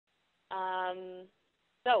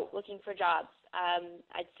So looking for jobs.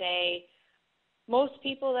 I'd say most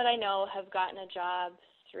people that I know have gotten a job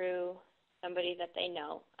through somebody that they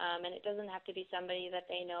know. And it doesn't have to be somebody that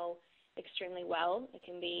they know extremely well. It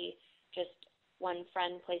can be just one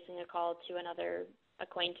friend placing a call to another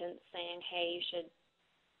acquaintance saying, hey, you should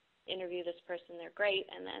interview this person, they're great,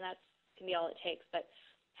 and then that can be all it takes. But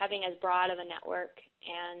having as broad of a network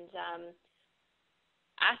and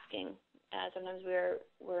asking. Sometimes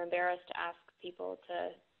we're embarrassed to ask people to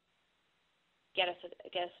get us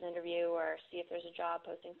an interview or see if there's a job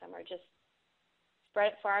posting somewhere. Just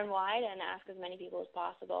spread it far and wide and ask as many people as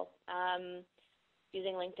possible.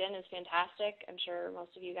 Using LinkedIn is fantastic. I'm sure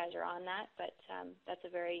most of you guys are on that, but that's a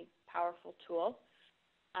very powerful tool.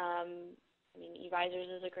 Evisors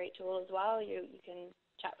is a great tool as well. You can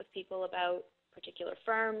chat with people about particular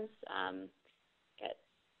firms,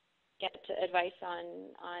 get advice on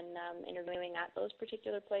interviewing at those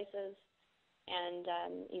particular places, and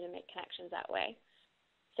even make connections that way.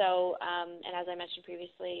 So, and as I mentioned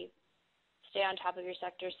previously, stay on top of your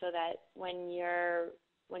sector so that when you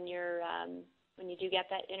do get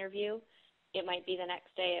that interview, it might be the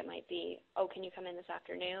next day. It might be, oh, can you come in this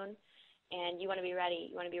afternoon? And you want to be ready.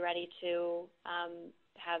 You want to be ready to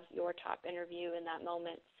have your top interview in that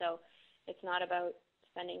moment. So it's not about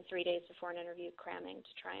spending 3 days before an interview cramming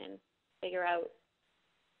to try and figure out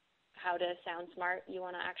how to sound smart. You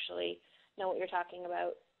want to actually know what you're talking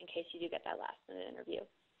about in case you do get that last-minute interview.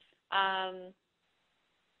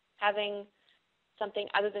 Having something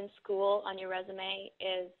other than school on your resume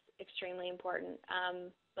is extremely important,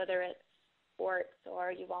 whether it's sports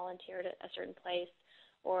or you volunteered at a certain place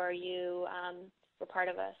or you were part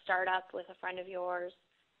of a startup with a friend of yours,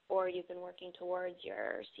 or you've been working towards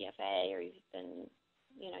your CFA, or you've written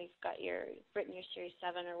your Series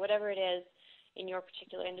 7 or whatever it is in your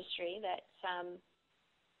particular industry that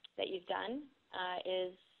you've done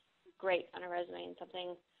is great on a resume and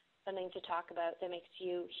something to talk about that makes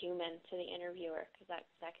you human to the interviewer, because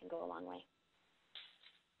that can go a long way.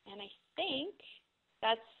 And I think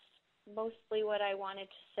that's mostly what I wanted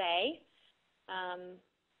to say.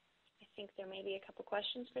 I think there may be a couple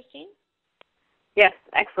questions, Christine. Yes,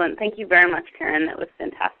 excellent. Thank you very much, Karen. That was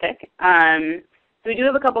fantastic. So we do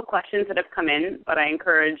have a couple questions that have come in, but I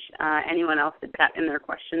encourage anyone else to chat in their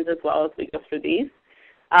questions as well as we go through these.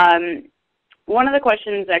 One of the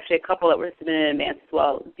questions, actually a couple that were submitted in advance as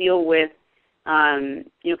well, deal with,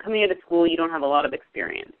 coming out of school, you don't have a lot of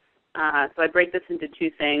experience. So I break this into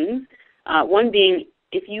two things. One being,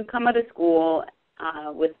 if you come out of school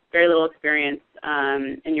with very little experience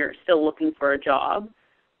and you're still looking for a job,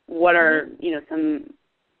 what are, some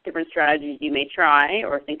different strategies you may try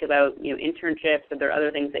or think about, internships, or there are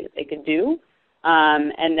other things they could do,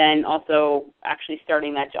 and then also actually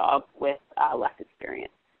starting that job with less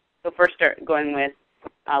experience. So first start going with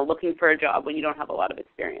looking for a job when you don't have a lot of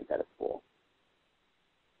experience out of school.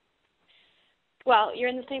 Well, you're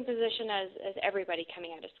in the same position as everybody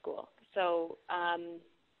coming out of school. So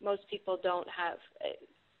most people don't have,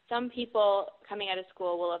 some people coming out of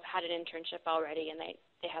school will have had an internship already and they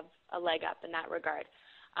have a leg up in that regard.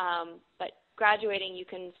 But graduating, you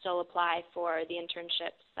can still apply for the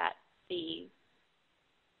internships that the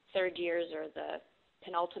third years or the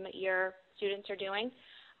penultimate year students are doing.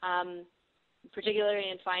 Particularly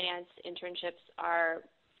in finance, internships are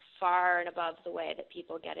far and above the way that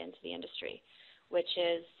people get into the industry, which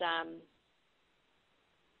is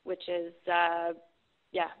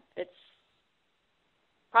it's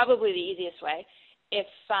probably the easiest way. If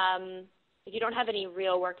you don't have any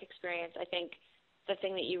real work experience, I think the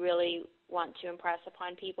thing that you really want to impress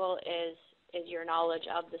upon people is your knowledge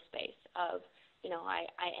of the space. Of, I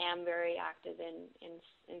am very active in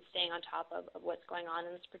staying on top of what's going on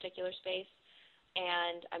in this particular space,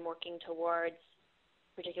 and I'm working towards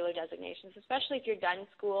particular designations, especially if you're done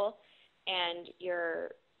school and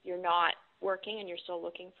you're not working and you're still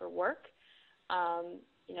looking for work.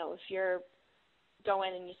 If you're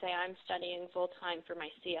going and you say, I'm studying full-time for my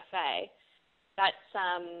CFA,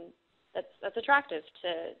 that's attractive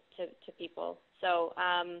to people. So,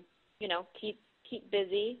 keep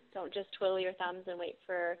busy. Don't just twiddle your thumbs and wait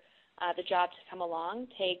for the job to come along.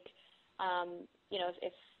 Take,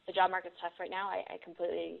 if the job market's tough right now, I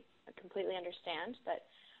completely understand. But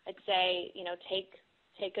I'd say,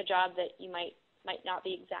 take a job that you might not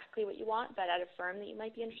be exactly what you want, but at a firm that you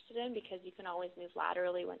might be interested in, because you can always move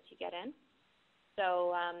laterally once you get in.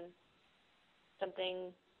 So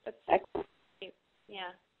something that's excellent.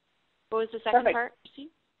 Yeah. What was the second Perfect. part, Christine?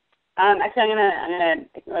 Actually, I'm gonna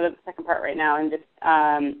ignore the second part right now and just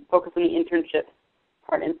focus on the internship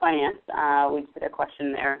part in finance. We just had a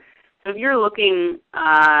question there. So if you're looking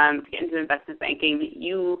to get into investment banking,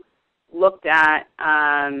 you looked at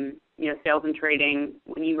sales and trading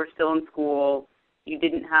when you were still in school. You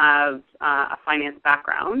didn't have a finance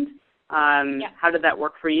background. How did that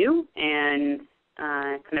work for you, and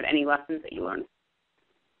kind of any lessons that you learned?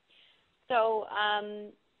 So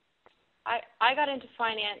I got into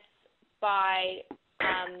finance by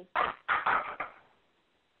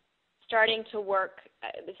starting to work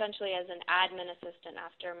essentially as an admin assistant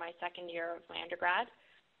after my second year of my undergrad.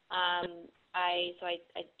 I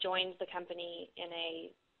joined the company in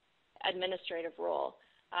a administrative role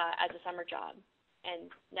as a summer job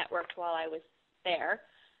and networked while I was there.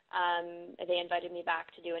 They invited me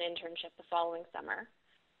back to do an internship the following summer.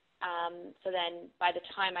 So then by the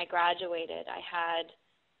time I graduated,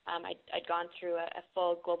 I'd gone through a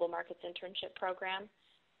full global markets internship program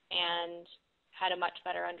and had a much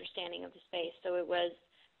better understanding of the space. So it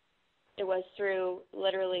was through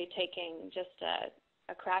literally taking just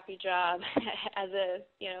a crappy job as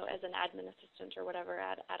an admin assistant or whatever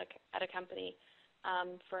at a company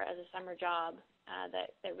as a summer job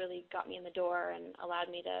that really got me in the door and allowed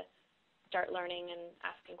me to start learning and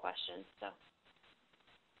asking questions. So.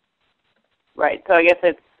 Right. So I guess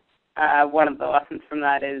it's one of the lessons from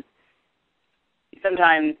that is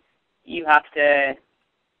sometimes you have to,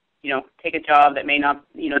 take a job that may not,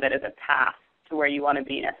 that is a path to where you want to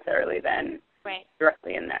be necessarily then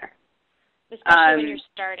directly in there. Especially when you're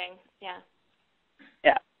starting, yeah.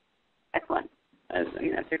 Yeah. Excellent.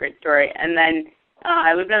 That's a great story. And then we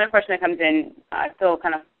have another question that comes in, still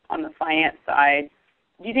kind of on the finance side.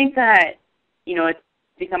 Do you think that, it's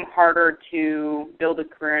become harder to build a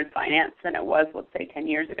career in finance than it was, let's say, 10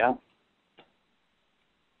 years ago?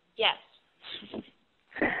 Yes.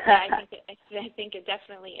 I think it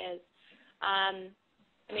definitely is.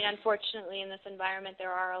 Unfortunately, in this environment,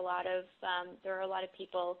 there are a lot of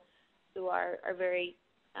people who are very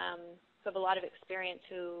who have a lot of experience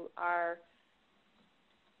who are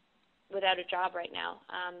without a job right now.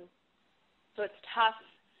 So it's tough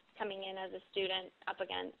coming in as a student up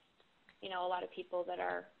against a lot of people that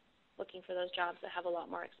are looking for those jobs that have a lot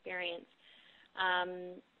more experience.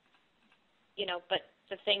 But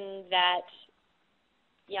the thing that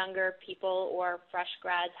younger people or fresh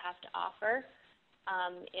grads have to offer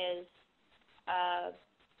is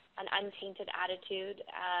an untainted attitude,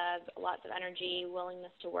 lots of energy,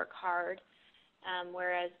 willingness to work hard,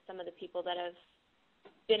 whereas some of the people that have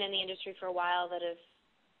been in the industry for a while that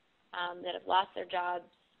have lost their jobs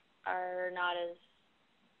are not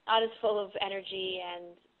as full of energy,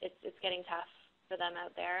 and it's getting tough for them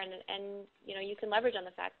out there. And you can leverage on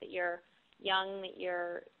the fact that you're young, that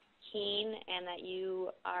you're keen, and that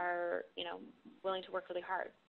you are willing to work really hard.